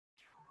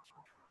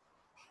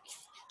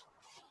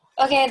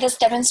Okay, this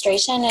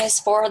demonstration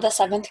is for the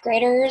 7th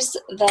graders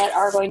that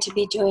are going to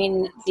be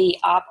doing the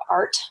op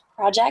art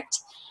project.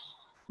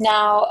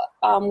 Now,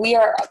 we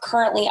are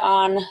currently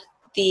on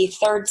the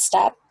 3rd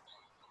step,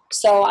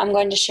 so I'm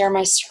going to share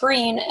my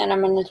screen and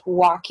I'm going to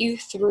walk you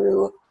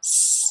through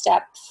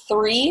step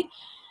 3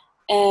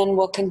 and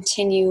we'll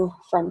continue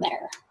from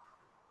there.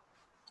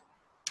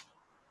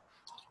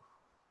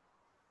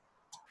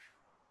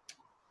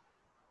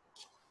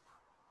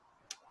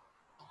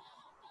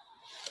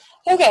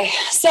 Okay,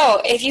 so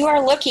if you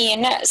are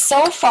looking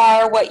so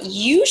far, what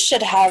you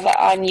should have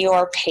on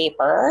your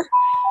paper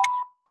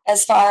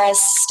as far as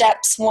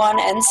steps 1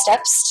 and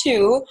steps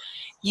 2,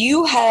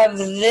 you have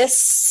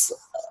this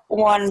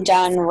one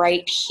done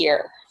right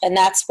here. And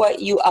that's what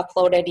you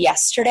uploaded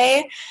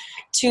yesterday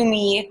to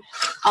me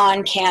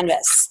on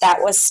Canvas. That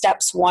was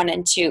steps 1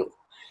 and 2.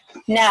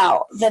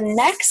 Now, the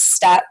next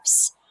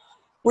steps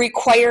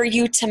require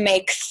you to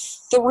make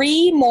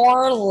 3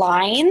 more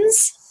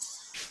lines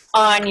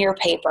on your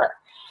paper.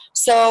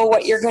 So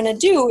what you're going to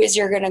do is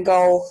you're going to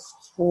go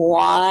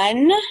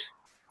 1,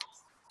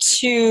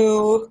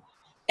 2,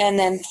 and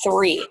then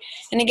 3.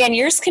 And again,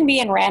 yours can be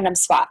in random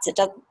spots.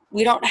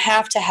 We don't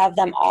have to have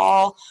them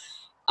all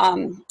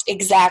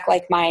exact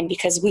like mine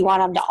because we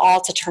want them to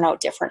all to turn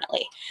out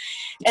differently.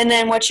 And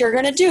then what you're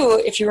going to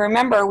do, if you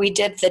remember, we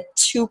did the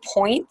 2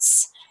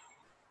 points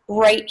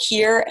right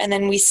here, and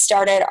then we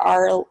started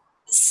our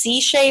C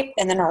shape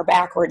and then our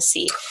backward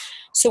C.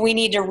 So we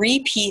need to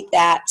repeat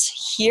that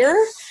here,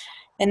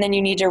 and then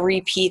you need to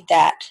repeat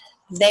that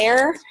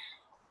there,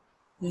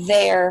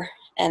 there,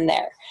 and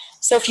there.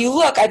 So if you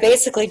look, I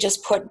basically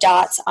just put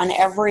dots on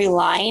every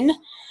line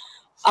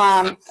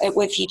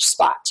with each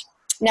spot.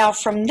 Now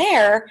from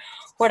there,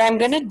 what I'm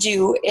going to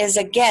do is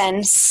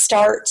again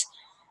start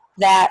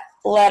that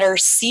letter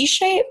C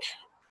shape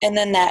and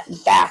then that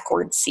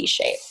backward C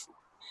shape.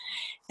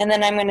 And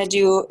then I'm going to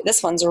do,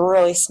 this one's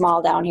really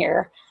small down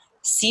here,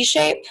 C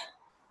shape,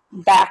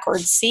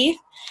 backward C.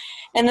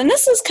 And then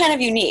this is kind of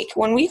unique.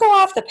 When we go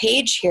off the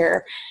page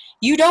here,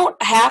 you don't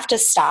have to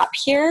stop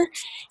here.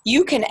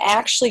 You can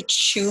actually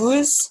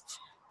choose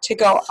to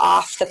go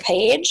off the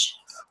page.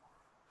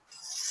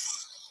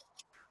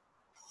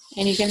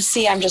 And you can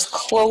see I'm just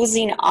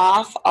closing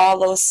off all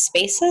those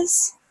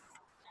spaces.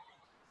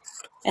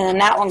 And then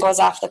that one goes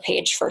off the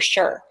page for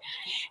sure.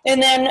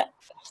 And then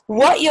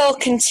what you'll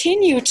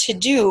continue to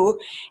do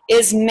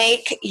is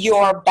make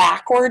your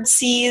backward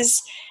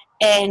C's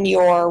and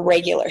your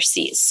regular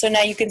C's. So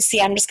now you can see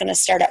I'm just going to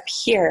start up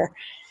here.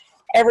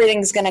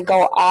 Everything's going to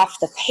go off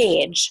the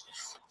page,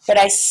 but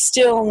I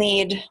still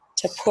need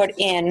to put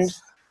in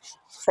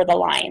for the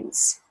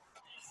lines.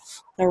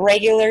 The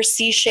regular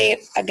C shape,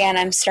 again,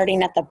 I'm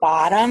starting at the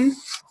bottom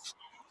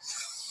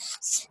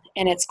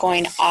and it's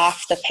going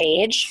off the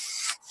page.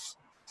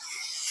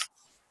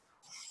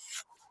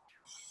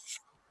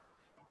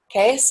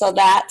 Okay, so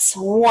that's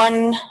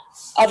one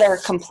other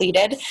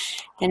completed.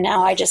 And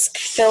now I just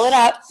fill it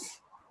up.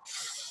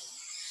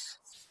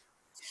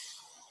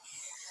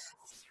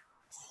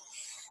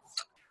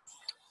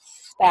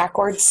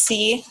 Backward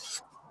C,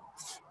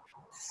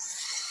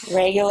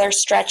 regular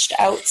stretched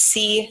out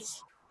C,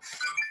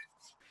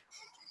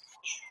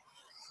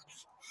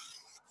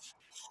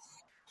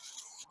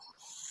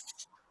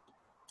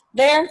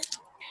 there,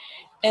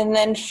 and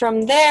then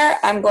from there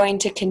I'm going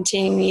to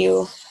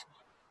continue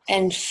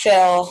and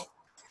fill,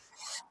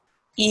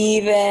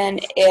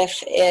 even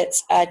if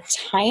it's a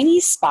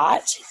tiny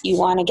spot, you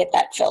want to get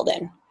that filled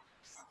in.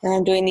 And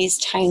I'm doing these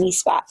tiny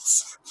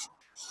spots.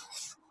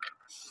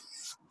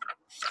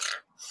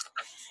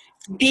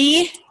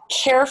 Be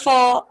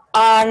careful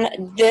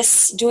on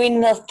this,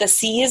 doing the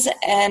C's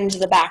and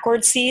the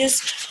backward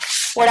C's.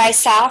 What I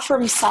saw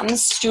from some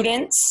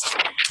students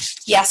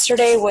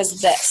yesterday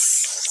was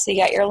this. So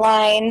you got your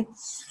line,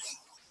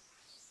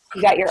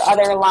 you got your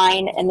other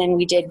line, and then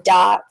we did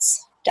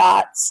dots,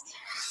 dots,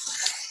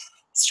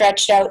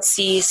 stretched out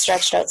C,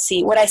 stretched out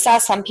C. What I saw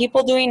some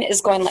people doing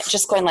is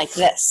just going like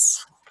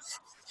this.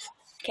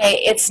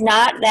 Okay, it's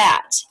not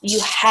that. You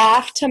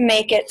have to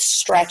make it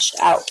stretched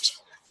out.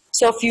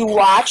 So if you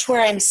watch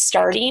where I'm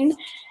starting,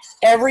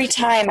 every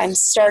time I'm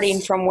starting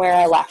from where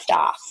I left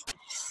off.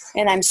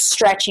 And I'm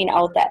stretching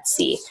out that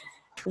C.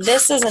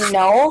 This is a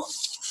no.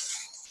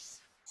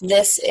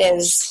 This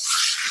is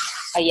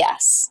a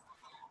yes.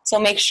 So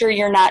make sure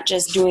you're not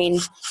just doing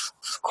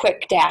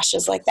quick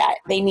dashes like that.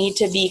 They need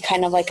to be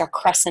kind of like a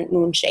crescent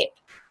moon shape.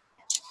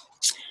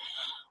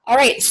 All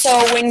right,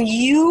 so when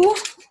you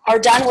are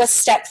done with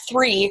step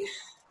 3,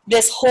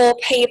 this whole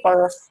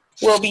paper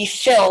will be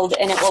filled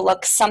and it will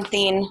look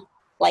something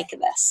like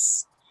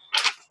this.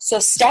 So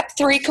step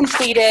 3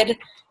 completed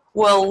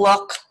will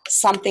look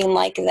something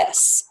like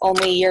this,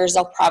 only yours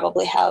will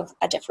probably have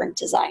a different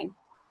design.